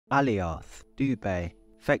Alioth, Dubhe,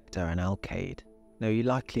 Phecda and Alkaid. No, you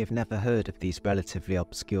likely have never heard of these relatively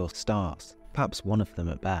obscure stars, perhaps one of them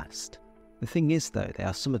at best. The thing is though, they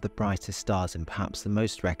are some of the brightest stars in perhaps the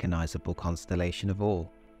most recognisable constellation of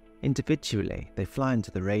all. Individually, they fly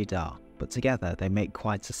under the radar, but together they make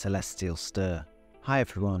quite a celestial stir. Hi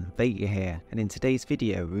everyone, Phecda here, and in today's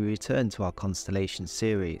video we return to our constellation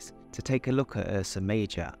series to take a look at Ursa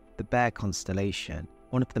Major, the Bear constellation,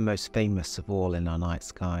 one of the most famous of all in our night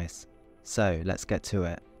skies. So let's get to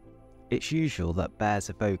it. It's usual that bears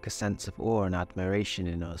evoke a sense of awe and admiration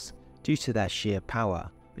in us due to their sheer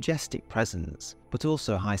power, majestic presence, but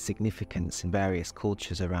also high significance in various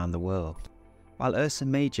cultures around the world. While Ursa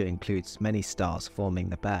Major includes many stars forming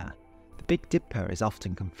the Bear, the Big Dipper is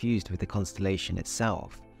often confused with the constellation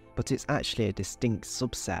itself, but it's actually a distinct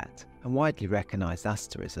subset and widely recognised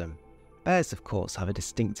asterism. Bears of course have a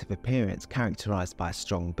distinctive appearance characterised by a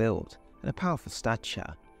strong build and a powerful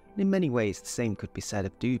stature, and in many ways the same could be said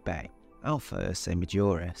of Dubhe, Alpha Ursae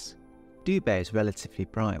Majoris. Dubhe is relatively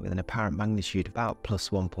bright with an apparent magnitude of about plus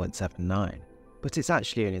 1.79, but it's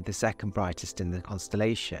actually only the second brightest in the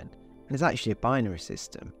constellation, and is actually a binary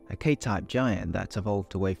system, a K-type giant that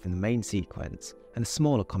evolved away from the main sequence, and a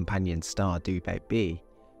smaller companion star Dubhe b,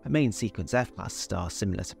 a main sequence F-class star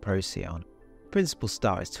similar to Procyon. The principal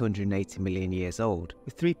star is 280 million years old,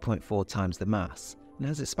 with 3.4 times the mass, and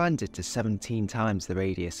has expanded to 17 times the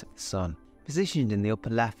radius of the Sun. Positioned in the upper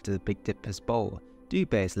left of the Big Dipper's bowl,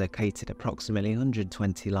 Dubhe is located approximately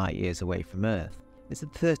 120 light-years away from Earth. It's the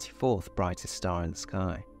 34th brightest star in the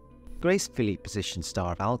sky. The gracefully positioned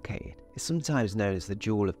star of Alkaid is sometimes known as the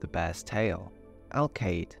jewel of the bear's tail.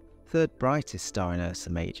 Alkaid, third brightest star in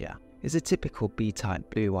Ursa Major, is a typical B-type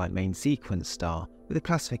blue-white main sequence star with a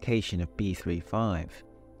classification of B35.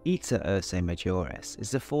 Eta Ursae Majoris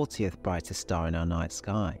is the 40th brightest star in our night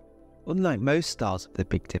sky. Unlike most stars of the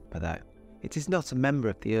Big Dipper though, it is not a member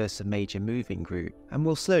of the Ursa Major moving group and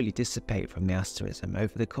will slowly dissipate from the asterism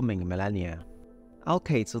over the coming millennia.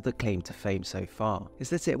 Alkaid's other claim to fame so far is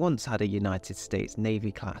that it once had a United States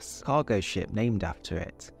Navy-class cargo ship named after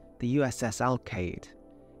it, the USS Alkaid.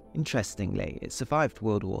 Interestingly, it survived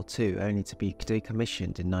World War II only to be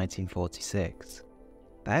decommissioned in 1946.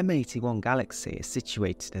 The M81 Galaxy is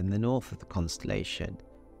situated in the north of the constellation.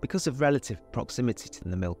 Because of relative proximity to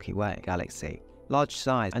the Milky Way galaxy, large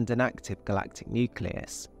size and an active galactic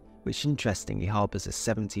nucleus, which interestingly harbours a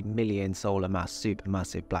 70 million solar mass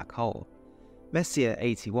supermassive black hole, Messier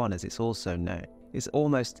 81 as it's also known, is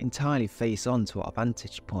almost entirely face-on to our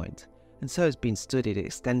vantage point, and so has been studied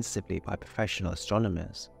extensively by professional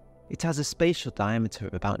astronomers. It has a spatial diameter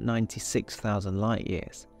of about 96,000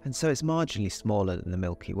 light-years, and so it's marginally smaller than the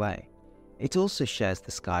Milky Way. It also shares the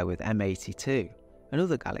sky with M82,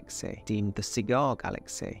 another galaxy deemed the Cigar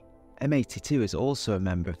Galaxy. M82 is also a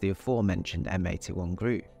member of the aforementioned M81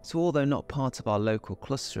 group, so although not part of our local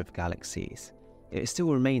cluster of galaxies, it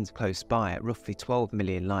still remains close by at roughly 12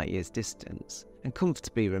 million light-years distance, and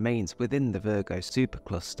comfortably remains within the Virgo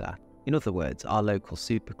supercluster, in other words, our local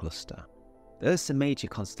supercluster. The Ursa Major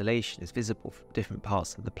constellation is visible from different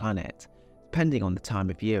parts of the planet, depending on the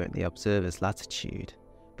time of year and the observer's latitude,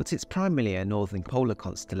 but it's primarily a northern polar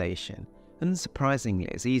constellation, and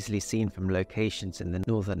unsurprisingly is easily seen from locations in the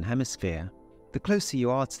northern hemisphere. The closer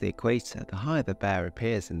you are to the equator, the higher the bear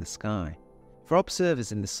appears in the sky. For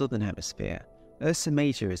observers in the southern hemisphere, Ursa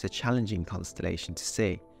Major is a challenging constellation to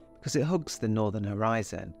see, because it hugs the northern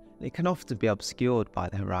horizon, and it can often be obscured by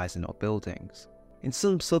the horizon or buildings. In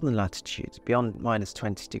some southern latitudes beyond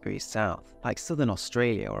 -20 degrees south, like southern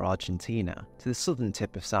Australia or Argentina, to the southern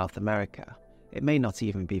tip of South America, it may not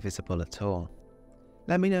even be visible at all.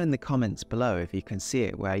 Let me know in the comments below if you can see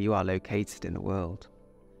it where you are located in the world.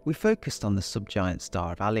 We focused on the subgiant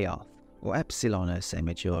star of Alioth, or Epsilon Ursae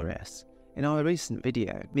Majoris, in our recent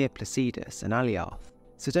video, Placidus and Alioth,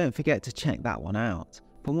 so don't forget to check that one out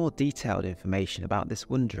for more detailed information about this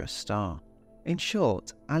wondrous star. In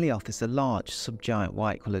short, Alioth is a large subgiant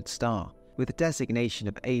white-coloured star with a designation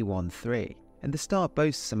of A13, and the star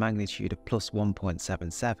boasts a magnitude of plus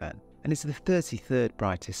 1.77 and is the 33rd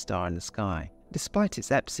brightest star in the sky. Despite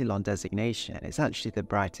its Epsilon designation, it's actually the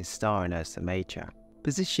brightest star in Ursa Major.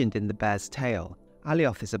 Positioned in the bear's tail,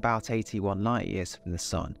 Alioth is about 81 light-years from the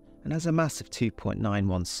Sun and has a mass of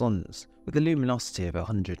 2.91 suns with a luminosity of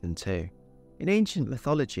 102. In ancient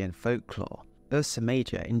mythology and folklore, Ursa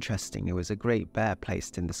Major interestingly was a great bear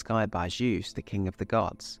placed in the sky by Zeus, the king of the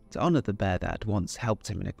gods, to honour the bear that had once helped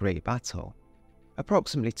him in a great battle.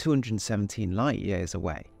 Approximately 217 light-years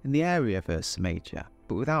away, in the area of Ursa Major,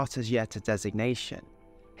 but without as yet a designation,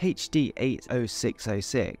 HD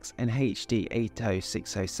 80606 and HD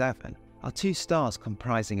 80607 are two stars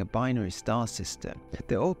comprising a binary star system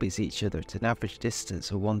that orbits each other at an average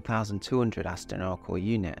distance of 1,200 astronomical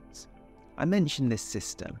units. I mention this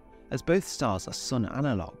system as both stars are Sun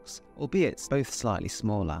analogues, albeit both slightly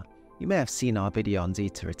smaller. You may have seen our video on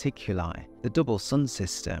Zeta Reticuli, the double Sun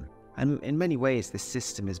system, and in many ways this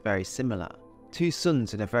system is very similar. Two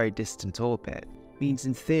suns in a very distant orbit means,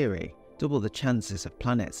 in theory, double the chances of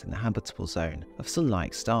planets in the habitable zone of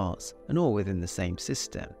Sun-like stars, and all within the same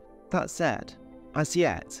system. That said, as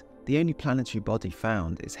yet, the only planetary body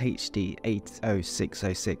found is HD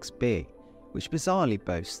 80606b, which bizarrely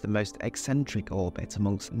boasts the most eccentric orbit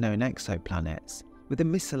amongst known exoplanets, with a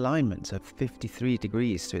misalignment of 53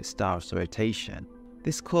 degrees to its star's rotation.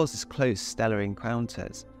 This causes close stellar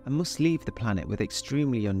encounters and must leave the planet with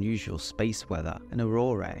extremely unusual space weather and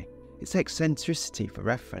aurorae. Its eccentricity, for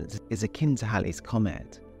reference, is akin to Halley's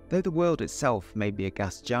Comet. Though the world itself may be a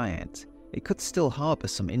gas giant, it could still harbour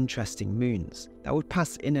some interesting moons that would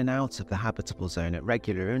pass in and out of the habitable zone at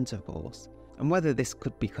regular intervals, and whether this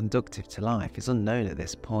could be conducive to life is unknown at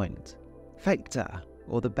this point. Phecda,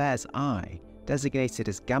 or the Bear's Eye, designated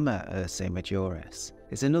as Gamma Ursae Majoris,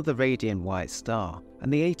 is another radiant white star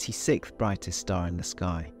and the 86th brightest star in the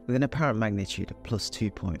sky, with an apparent magnitude of plus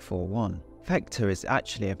 2.41. Phecda is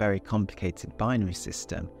actually a very complicated binary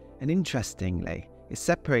system, and interestingly, is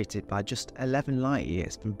separated by just 11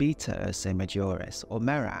 light-years from Beta Ursae Majoris, or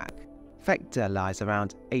Merak. Phecda lies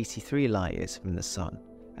around 83 light-years from the Sun,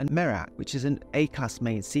 and Merak, which is an A-class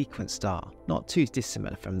main sequence star, not too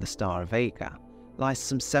dissimilar from the star of Vega, lies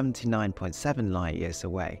some 79.7 light-years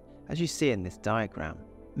away, as you see in this diagram.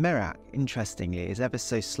 Merak, interestingly, is ever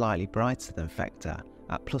so slightly brighter than Phecda,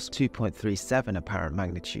 at plus 2.37 apparent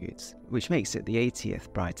magnitudes, which makes it the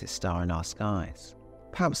 80th brightest star in our skies.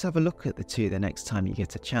 Perhaps have a look at the two the next time you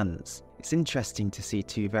get a chance. It's interesting to see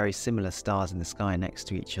two very similar stars in the sky next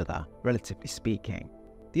to each other, relatively speaking.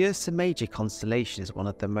 The Ursa Major constellation is one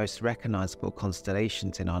of the most recognisable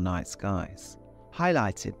constellations in our night skies.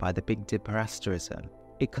 Highlighted by the Big Dipper asterism,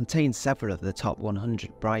 it contains several of the top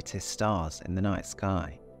 100 brightest stars in the night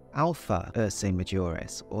sky. Alpha Ursae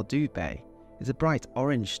Majoris, or Dubhe, is a bright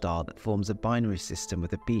orange star that forms a binary system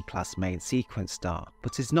with a B-class main sequence star,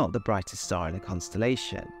 but is not the brightest star in the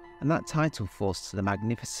constellation, and that title falls to the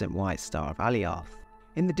magnificent white star of Alioth.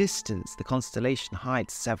 In the distance, the constellation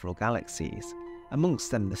hides several galaxies,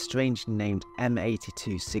 amongst them the strangely named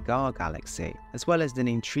M82 Galaxy, as well as an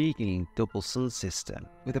intriguing double sun system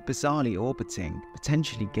with a bizarrely orbiting,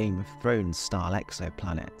 potentially Game of Thrones style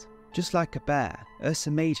exoplanet. Just like a bear,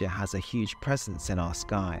 Ursa Major has a huge presence in our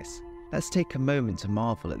skies. Let's take a moment to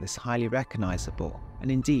marvel at this highly recognisable,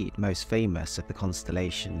 and indeed most famous of the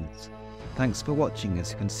constellations. Thanks for watching,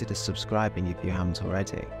 and consider subscribing if you haven't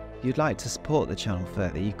already. If you'd like to support the channel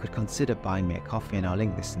further, you could consider buying me a coffee, and I'll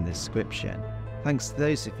link this in the description. Thanks to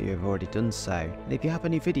those of you who have already done so, and if you have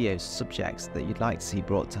any videos or subjects that you'd like to see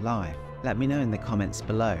brought to life, let me know in the comments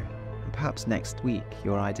below, and perhaps next week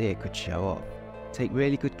your idea could show up. Take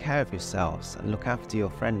really good care of yourselves and look after your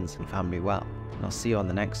friends and family well, and I'll see you on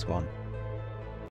the next one.